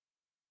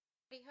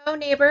Hey-ho,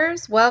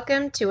 neighbors.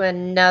 Welcome to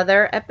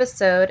another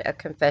episode of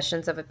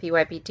Confessions of a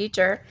PYP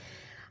Teacher.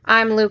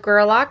 I'm Luke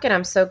Gerlach, and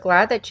I'm so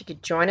glad that you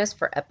could join us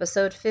for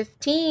episode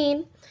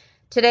 15.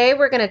 Today,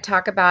 we're going to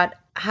talk about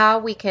how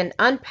we can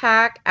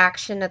unpack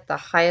action at the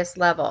highest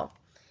level.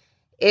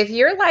 If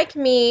you're like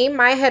me,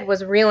 my head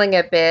was reeling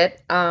a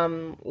bit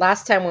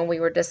last time when we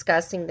were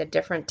discussing the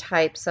different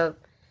types of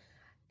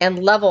and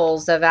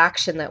levels of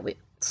action that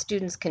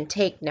students can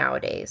take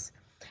nowadays.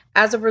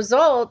 As a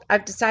result,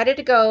 I've decided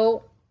to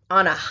go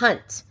on a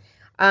hunt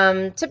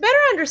to better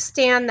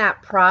understand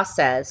that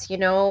process.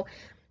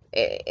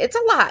 It's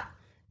a lot.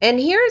 And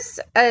here's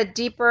a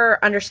deeper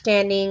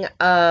understanding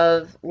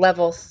of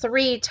level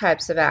 3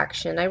 types of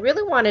action. I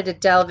really wanted to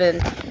delve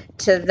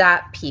into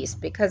that piece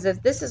because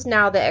if this is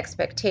now the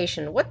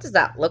expectation, what does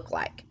that look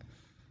like?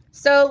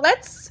 So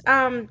let's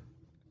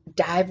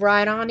dive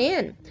right on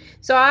in.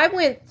 So I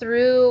went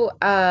through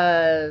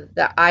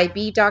the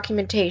IB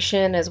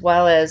documentation as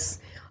well as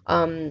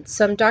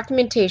some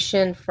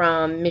documentation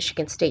from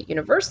Michigan State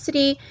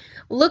University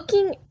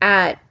looking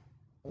at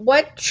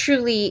what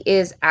truly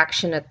is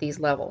action at these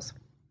levels.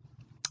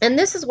 And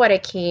this is what I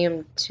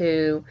came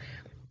to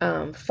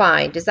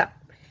find is that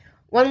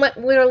when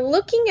we're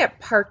looking at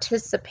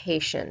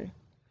participation,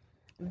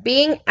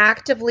 being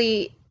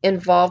actively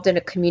involved in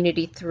a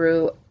community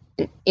through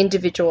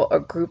individual or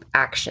group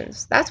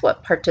actions. That's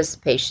what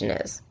participation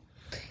is.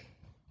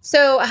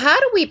 So, how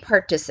do we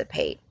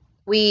participate?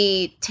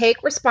 We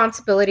take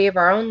responsibility of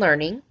our own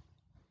learning.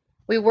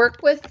 We work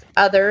with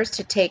others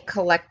to take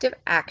collective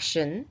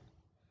action.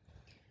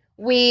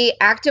 We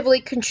actively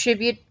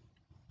contribute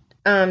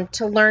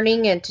to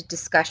learning and to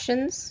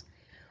discussions.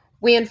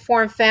 We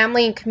inform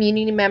family and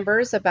community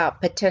members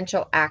about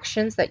potential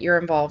actions that you're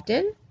involved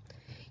in.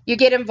 You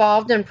get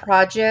involved in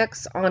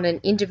projects on an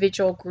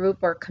individual, group,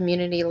 or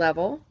community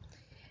level.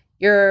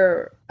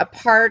 You're a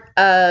part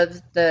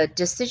of the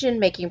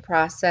decision-making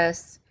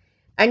process,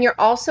 and you're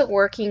also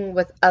working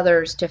with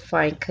others to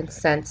find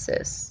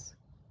consensus.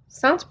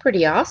 Sounds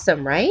pretty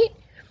awesome, right?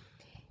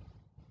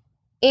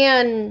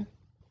 And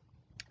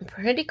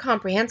pretty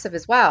comprehensive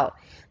as well.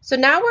 So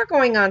now we're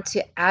going on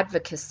to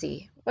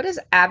advocacy. What does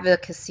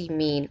advocacy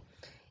mean?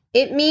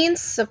 It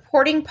means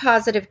supporting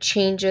positive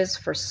changes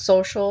for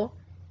social,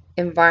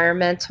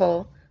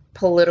 environmental,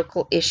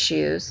 political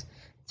issues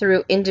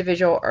through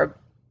individual or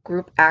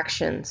group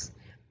actions.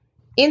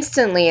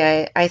 Instantly,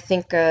 I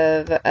think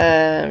of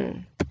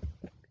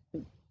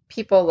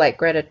people like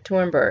Greta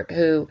Thunberg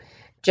who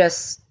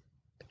just,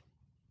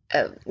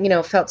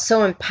 felt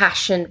so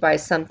impassioned by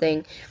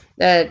something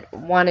that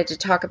wanted to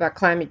talk about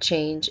climate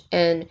change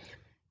and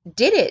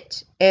did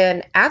it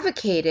and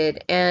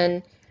advocated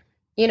and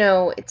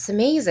it's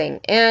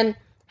amazing. And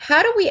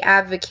how do we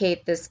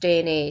advocate this day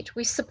and age?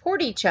 We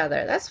support each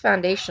other. That's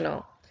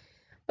foundational.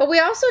 But we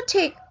also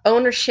take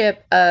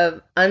ownership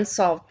of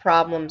unsolved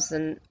problems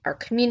in our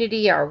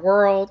community, our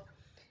world.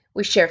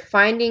 We share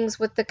findings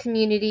with the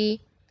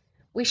community.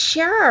 We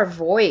share our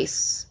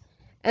voice.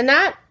 And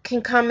that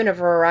can come in a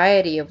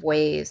variety of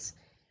ways.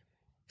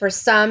 For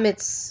some,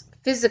 it's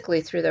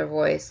physically through their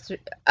voice.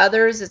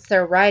 Others, it's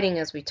their writing,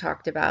 as we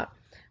talked about.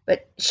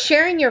 But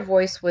sharing your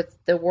voice with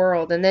the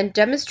world and then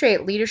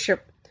demonstrate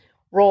leadership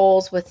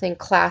roles within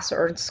class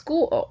or in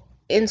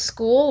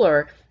school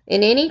or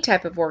in any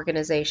type of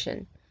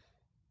organization.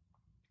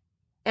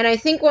 And I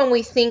think when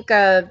we think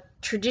of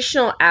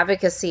traditional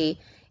advocacy,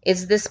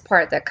 is this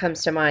part that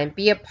comes to mind: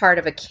 be a part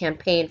of a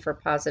campaign for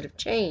positive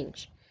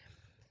change.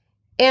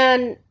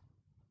 And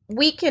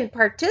we can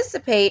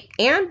participate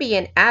and be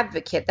an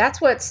advocate. That's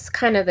what's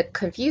kind of the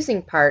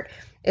confusing part,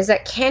 is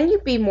that can you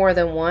be more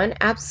than one?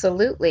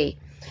 Absolutely.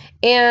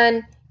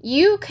 And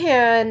you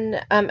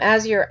can,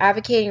 as you're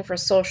advocating for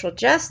social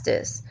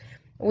justice,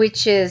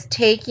 which is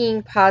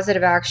taking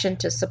positive action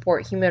to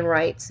support human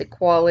rights,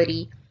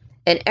 equality,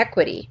 and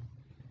equity.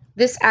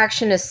 This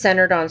action is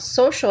centered on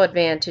social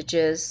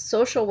advantages,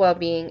 social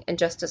well-being, and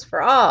justice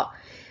for all.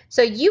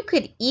 So you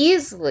could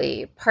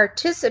easily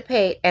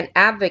participate and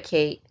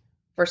advocate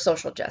for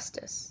social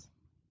justice.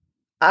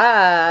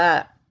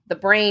 The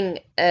brain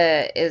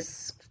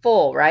is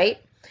full, right?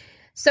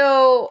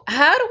 So,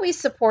 how do we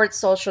support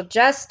social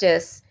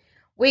justice?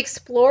 We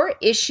explore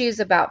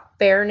issues about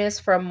fairness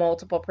from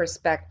multiple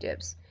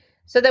perspectives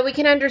so that we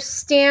can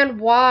understand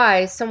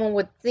why someone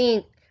would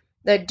think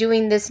that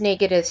doing this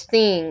negative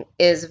thing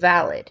is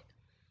valid.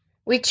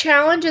 We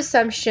challenge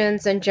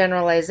assumptions and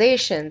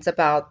generalizations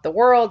about the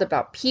world,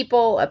 about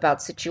people,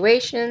 about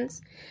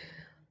situations.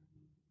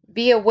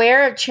 Be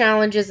aware of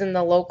challenges in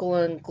the local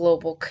and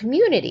global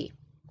community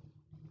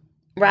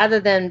rather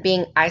than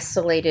being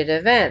isolated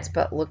events,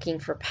 but looking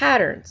for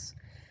patterns.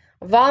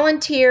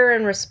 Volunteer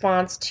in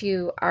response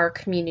to our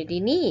community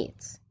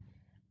needs.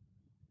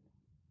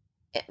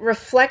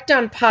 Reflect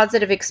on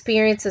positive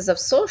experiences of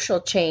social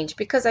change,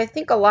 because I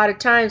think a lot of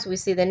times we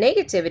see the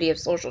negativity of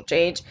social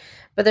change,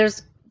 but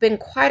there's been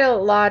quite a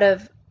lot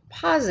of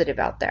positive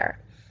out there.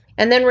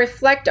 And then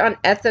reflect on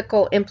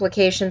ethical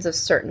implications of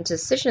certain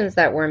decisions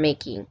that we're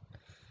making.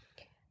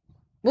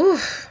 Ooh,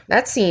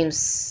 that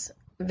seems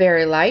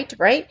very light,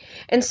 right?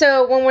 And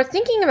so when we're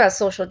thinking about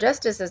social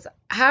justice, is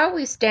how are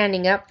we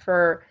standing up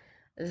for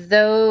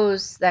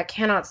those that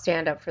cannot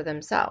stand up for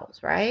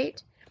themselves,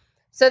 right?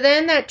 So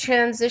then that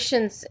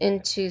transitions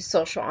into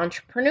social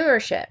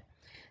entrepreneurship.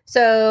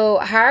 So,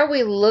 how are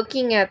we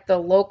looking at the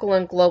local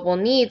and global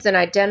needs and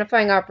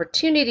identifying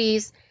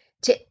opportunities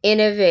to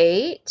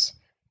innovate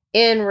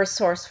in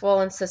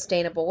resourceful and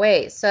sustainable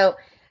ways? So,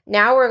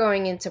 now we're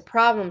going into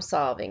problem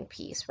solving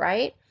piece,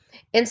 right?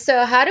 And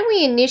so, how do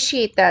we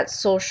initiate that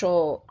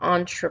social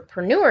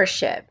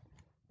entrepreneurship?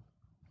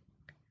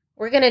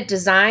 We're going to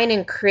design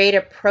and create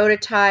a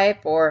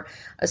prototype or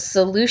a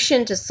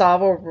solution to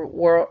solve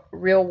a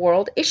real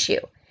world issue.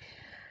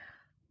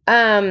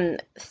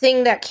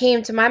 Thing that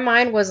came to my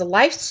mind was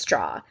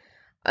LifeStraw.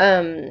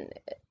 Um,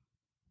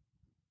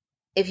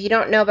 if you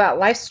don't know about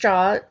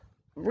LifeStraw,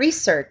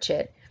 research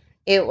it.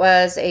 It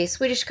was a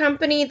Swedish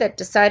company that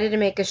decided to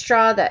make a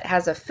straw that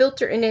has a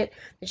filter in it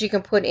that you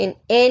can put in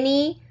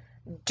any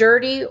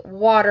dirty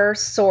water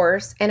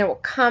source and it will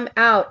come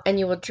out and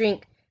you will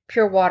drink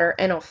pure water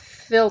and it'll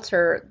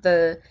filter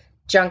the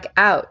junk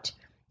out.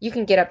 You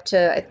can get up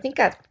to, I think,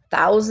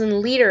 1,000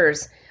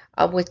 liters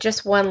with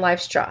just one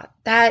LifeStraw.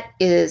 That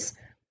is,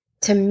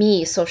 to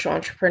me, social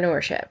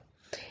entrepreneurship.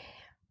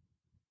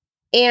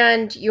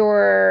 And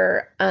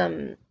you're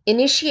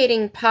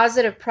initiating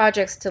positive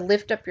projects to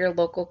lift up your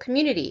local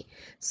community,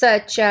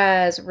 such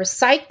as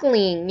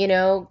recycling,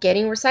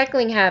 getting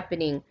recycling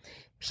happening,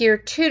 peer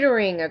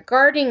tutoring, a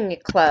gardening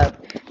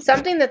club,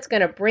 something that's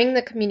going to bring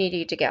the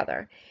community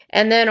together.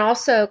 And then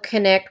also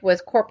connect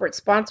with corporate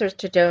sponsors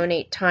to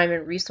donate time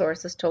and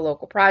resources to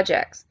local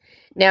projects.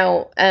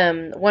 Now,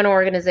 one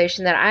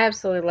organization that I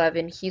absolutely love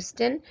in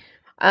Houston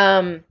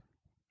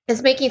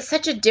is making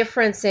such a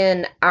difference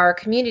in our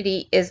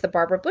community is the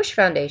Barbara Bush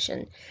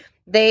Foundation.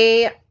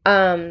 They,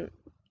 the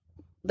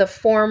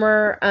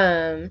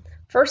former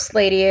First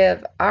Lady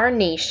of our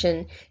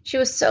nation, she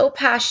was so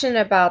passionate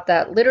about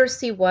that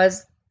literacy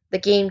was the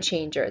game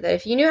changer. That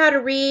if you knew how to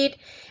read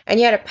and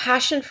you had a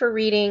passion for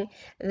reading,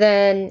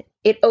 then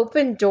it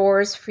opened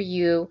doors for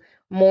you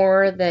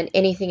more than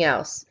anything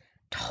else.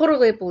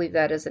 Totally believe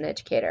that as an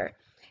educator.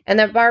 And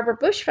the Barbara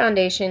Bush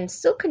Foundation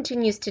still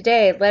continues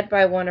today, led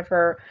by one of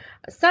her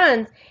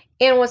sons.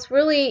 And what's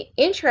really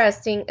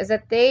interesting is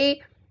that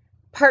they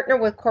partner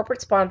with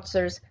corporate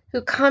sponsors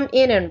who come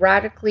in and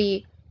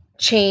radically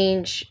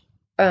change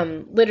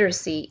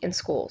literacy in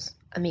schools.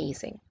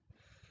 Amazing.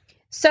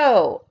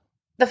 So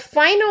the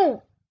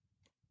final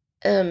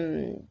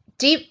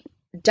deep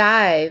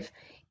dive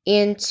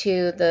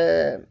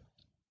into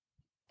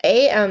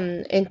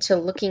into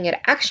looking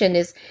at action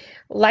is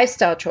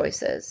lifestyle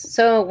choices.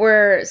 So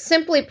we're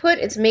simply put,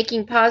 it's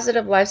making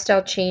positive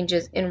lifestyle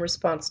changes in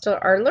response to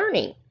our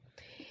learning.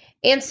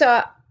 And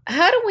so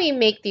how do we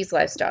make these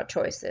lifestyle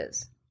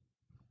choices?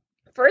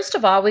 First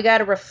of all, we got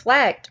to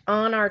reflect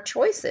on our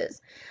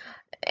choices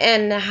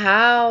and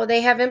how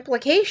they have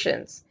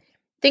implications.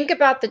 Think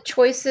about the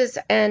choices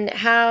and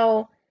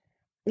how,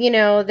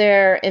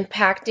 they're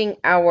impacting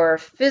our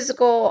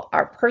physical,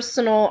 our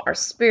personal, our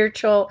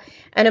spiritual,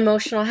 and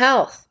emotional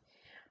health.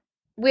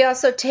 We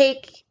also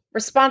take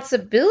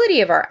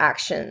responsibility of our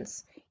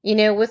actions,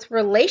 with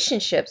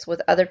relationships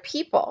with other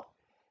people.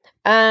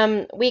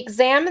 We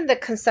examine the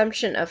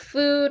consumption of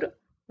food,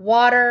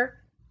 water,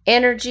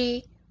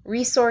 energy,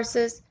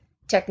 resources,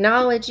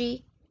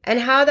 technology, and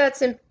how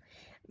that's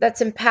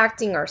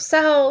impacting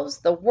ourselves,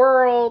 the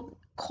world,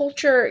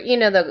 culture,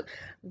 the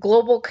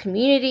global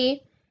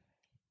community.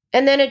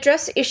 And then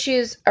address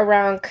issues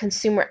around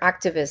consumer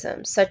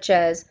activism, such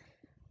as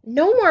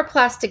no more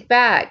plastic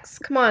bags.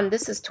 Come on,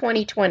 this is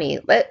 2020.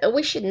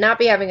 We should not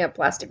be having a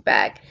plastic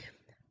bag.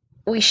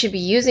 We should be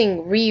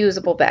using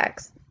reusable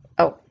bags.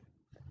 Oh,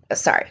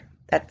 sorry.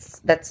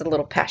 That's a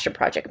little passion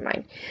project of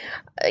mine.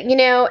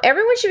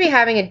 Everyone should be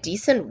having a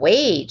decent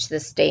wage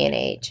this day and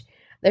age.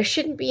 There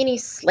shouldn't be any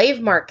slave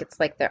markets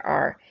like there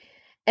are.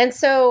 And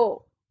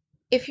so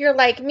if you're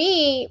like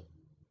me,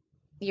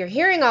 you're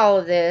hearing all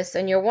of this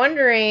and you're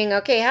wondering,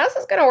 okay, how's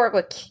this going to work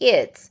with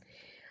kids?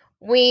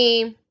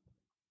 We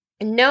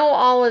know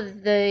all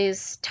of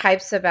these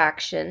types of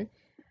action.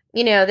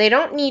 They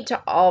don't need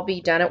to all be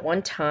done at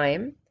one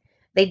time.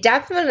 They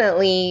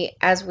definitely,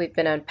 as we've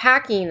been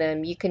unpacking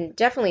them, you can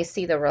definitely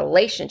see the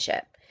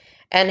relationship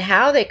and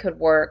how they could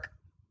work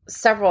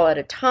several at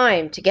a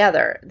time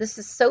together. This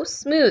is so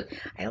smooth.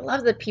 I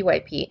love the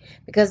PYP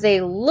because they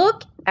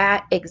look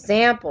at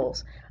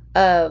examples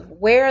of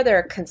where there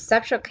are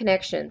conceptual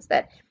connections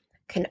that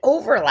can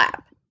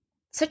overlap.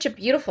 Such a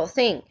beautiful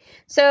thing.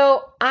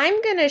 So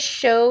I'm going to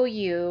show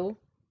you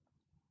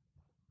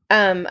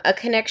a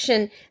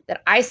connection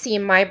that I see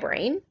in my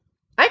brain.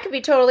 I could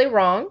be totally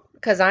wrong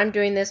because I'm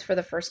doing this for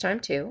the first time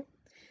too.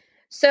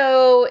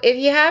 So if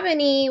you have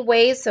any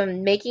ways of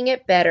making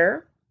it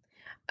better,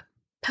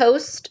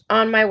 post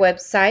on my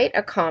website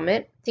a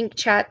comment,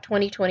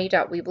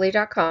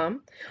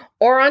 thinkchat2020.weebly.com,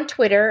 or on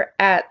Twitter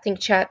at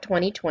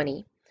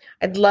thinkchat2020.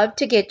 I'd love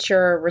to get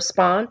your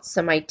response,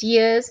 some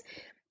ideas,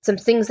 some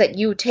things that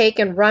you take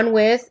and run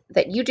with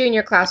that you do in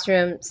your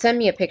classroom, send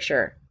me a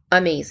picture.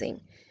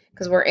 Amazing,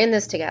 because we're in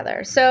this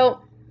together.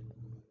 So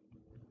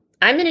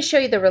I'm going to show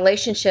you the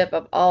relationship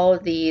of all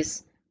of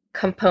these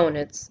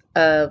components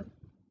of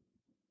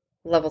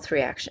level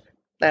 3 action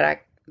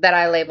that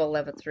I label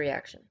level 3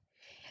 action.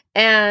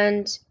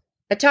 And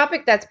a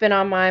topic that's been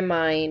on my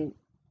mind,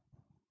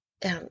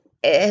 it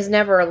has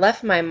never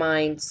left my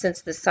mind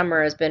since the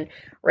summer, has been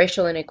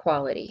racial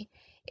inequality.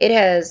 It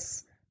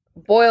has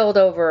boiled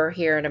over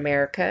here in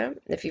America.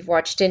 If you've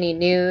watched any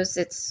news,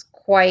 it's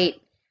quite,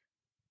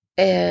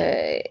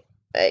 they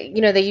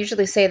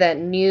usually say that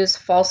news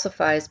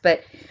falsifies,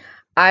 but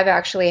I've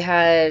actually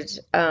had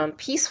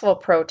peaceful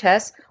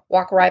protests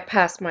walk right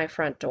past my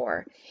front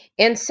door.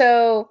 And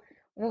so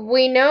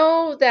we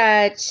know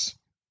that,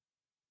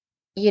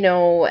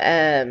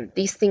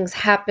 these things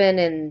happen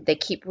and they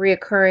keep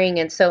reoccurring.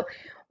 And so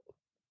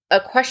a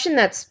question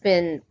that's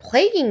been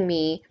plaguing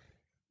me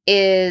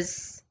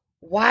is,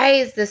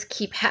 why does this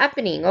keep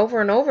happening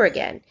over and over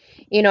again?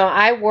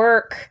 I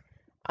work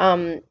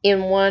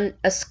in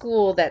a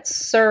school that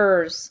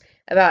serves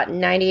about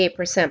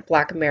 98%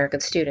 Black American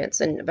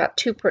students and about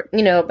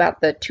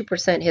the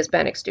 2%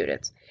 Hispanic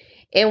students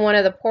in one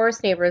of the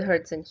poorest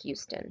neighborhoods in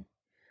Houston,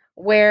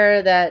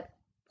 where that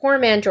poor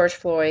man George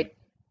Floyd,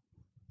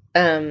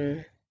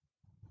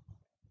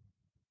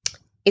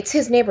 it's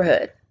his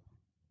neighborhood.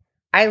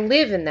 I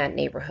live in that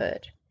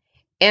neighborhood.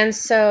 And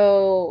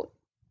so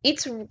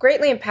it's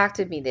greatly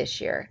impacted me this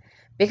year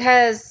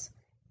because,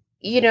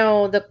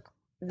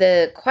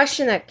 the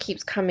question that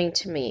keeps coming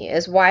to me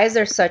is, why is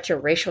there such a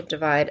racial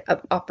divide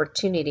of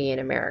opportunity in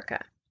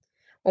America?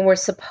 When we're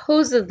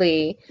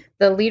supposedly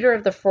the leader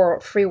of the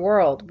free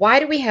world, why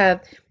do we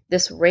have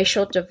this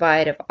racial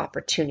divide of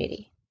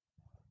opportunity?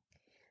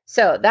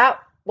 So that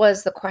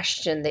was the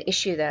question, the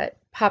issue that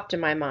popped in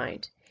my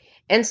mind.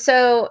 And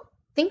so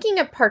thinking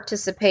of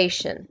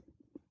participation,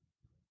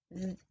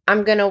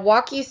 I'm going to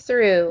walk you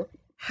through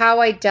how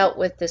I dealt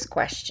with this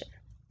question.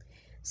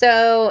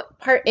 So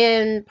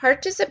in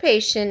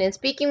participation and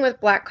speaking with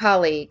Black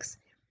colleagues,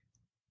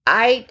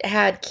 I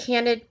had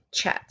candid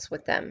chats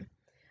with them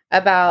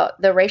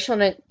about the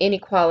racial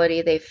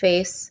inequality they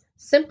face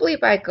simply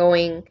by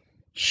going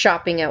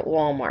shopping at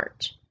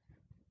Walmart,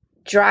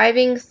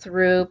 driving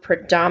through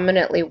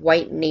predominantly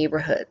white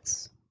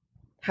neighborhoods,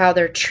 how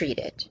they're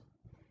treated.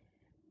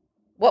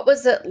 What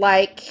was it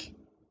like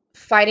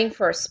fighting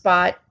for a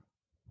spot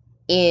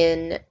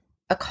in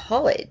a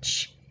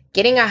college,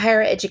 getting a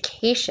higher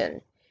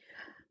education,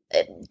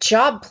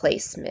 job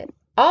placement,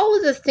 all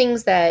of the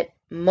things that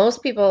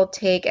most people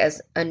take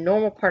as a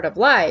normal part of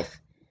life?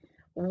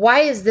 Why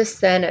is this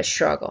then a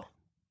struggle?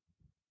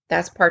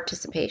 That's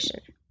participation.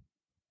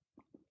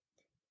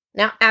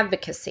 Now,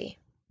 advocacy.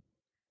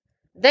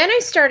 Then I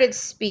started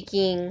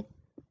speaking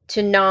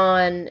to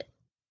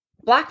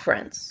non-Black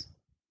friends,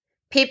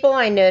 people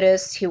I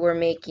noticed who were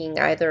making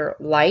either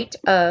light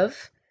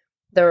of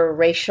the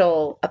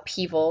racial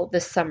upheaval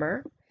this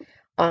summer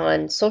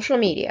on social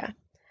media,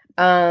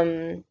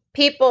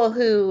 people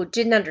who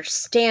didn't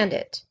understand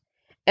it.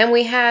 And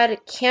we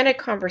had candid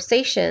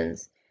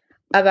conversations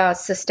about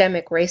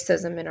systemic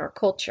racism in our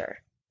culture.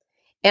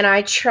 And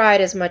I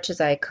tried as much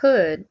as I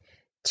could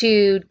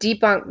to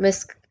debunk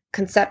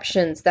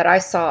misconceptions that I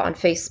saw on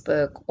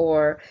Facebook,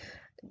 or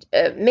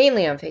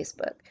mainly on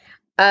Facebook,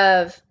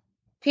 of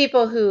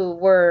people who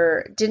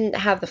didn't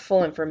have the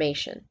full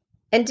information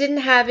and didn't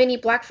have any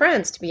Black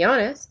friends, to be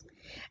honest.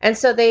 And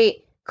so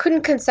they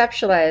couldn't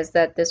conceptualize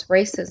that this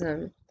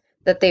racism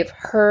that they've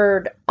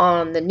heard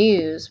on the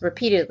news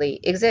repeatedly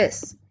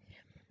exists.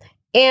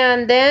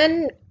 And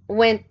then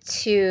went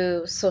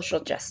to social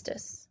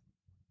justice.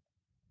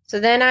 So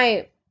then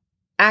I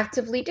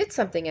actively did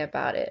something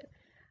about it.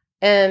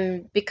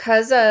 And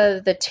because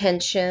of the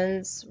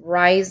tensions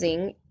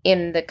rising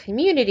in the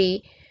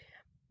community,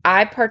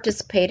 I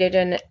participated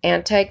in an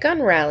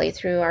anti-gun rally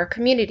through our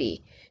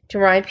community to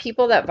remind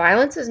people that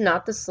violence is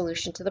not the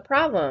solution to the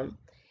problem,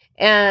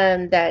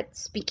 and that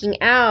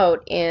speaking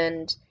out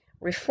and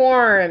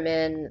reform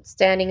and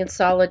standing in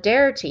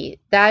solidarity,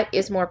 that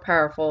is more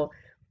powerful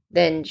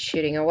than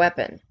shooting a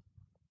weapon.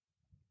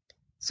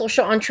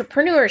 Social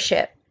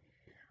entrepreneurship.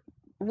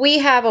 We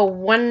have a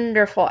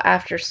wonderful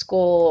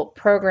after-school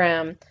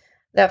program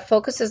that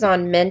focuses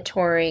on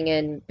mentoring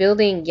and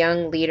building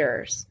young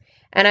leaders.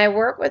 And I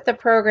work with the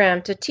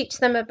program to teach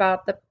them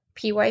about the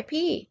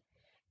PYP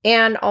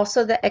and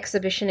also the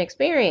exhibition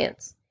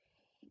experience.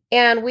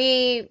 And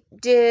we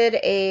did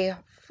a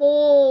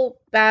full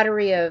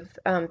battery of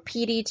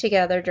PD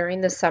together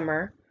during the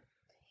summer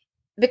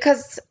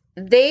because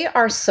they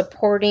are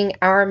supporting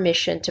our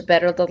mission to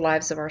better the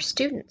lives of our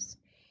students.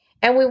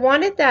 And we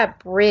wanted that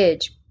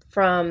bridge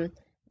from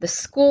the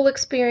school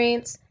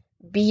experience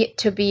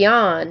to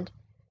beyond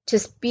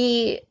to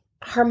be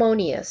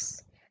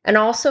harmonious, and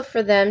also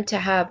for them to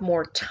have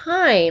more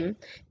time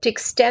to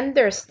extend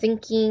their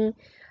thinking,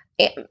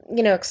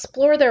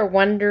 explore their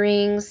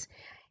wonderings.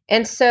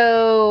 And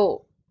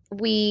so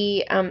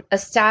we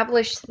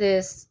established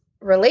this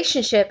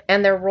relationship,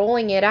 and they're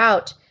rolling it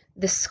out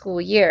this school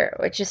year,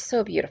 which is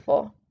so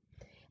beautiful.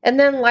 And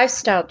then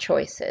lifestyle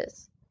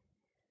choices.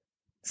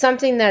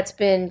 Something that's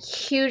been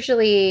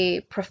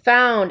hugely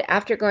profound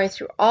after going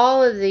through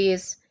all of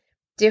these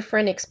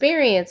different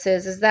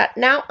experiences is that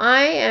now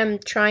I am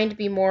trying to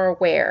be more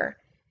aware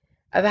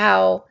of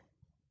how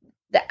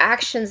the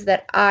actions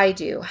that I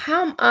do,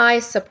 how am I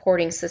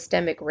supporting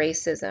systemic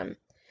racism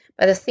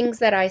by the things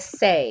that I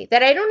say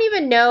that I don't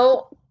even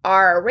know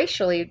are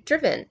racially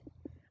driven.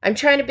 I'm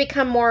trying to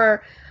become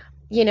more,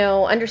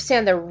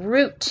 understand the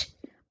root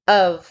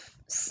of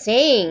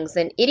sayings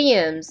and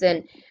idioms,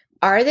 and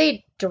are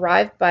they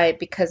derived by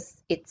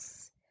because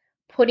it's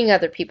putting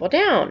other people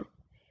down?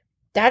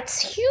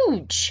 That's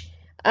huge.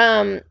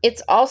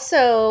 It's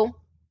also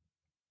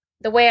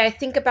the way I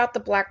think about the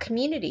Black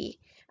community,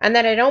 and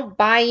that I don't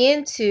buy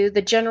into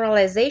the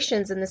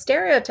generalizations and the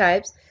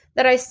stereotypes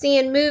that I see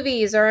in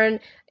movies or in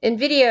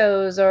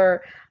videos,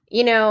 or,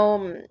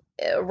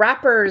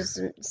 rappers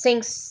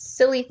saying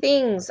silly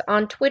things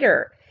on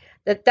Twitter,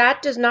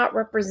 that does not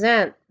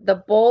represent the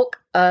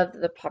bulk of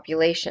the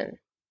population,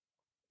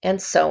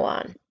 and so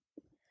on.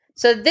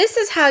 So this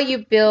is how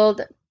you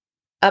build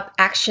up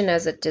action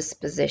as a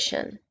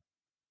disposition.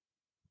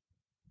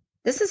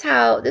 This is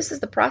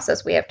the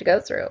process we have to go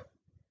through.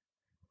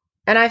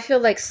 And I feel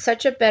like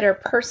such a better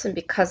person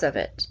because of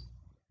it.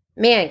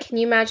 Man, can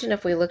you imagine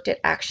if we looked at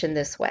action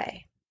this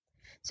way?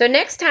 So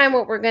next time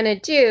what we're going to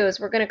do is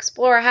we're going to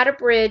explore how to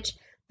bridge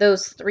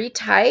those 3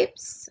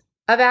 types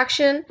of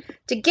action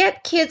to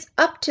get kids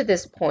up to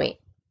this point.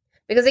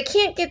 Because they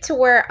can't get to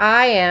where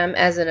I am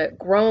as a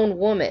grown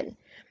woman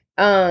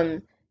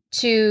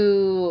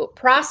to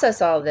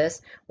process all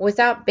this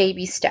without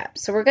baby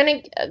steps. So we're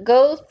going to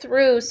go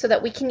through so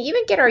that we can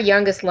even get our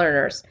youngest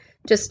learners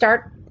to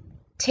start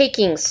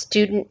taking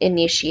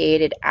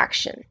student-initiated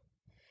action.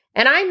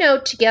 And I know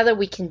together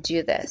we can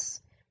do this.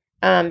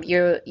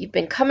 You've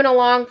been coming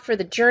along for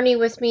the journey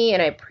with me,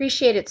 and I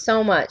appreciate it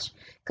so much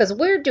because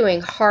we're doing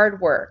hard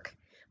work.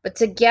 But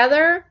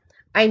together,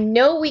 I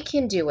know we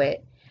can do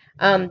it.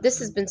 This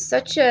has been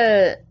such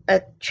a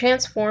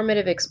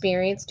transformative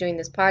experience doing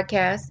this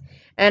podcast,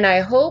 and I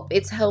hope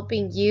it's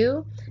helping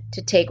you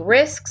to take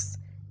risks,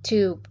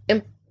 to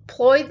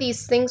employ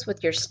these things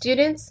with your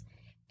students,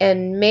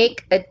 and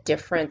make a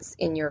difference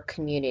in your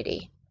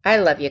community. I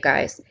love you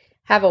guys.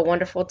 Have a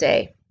wonderful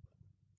day.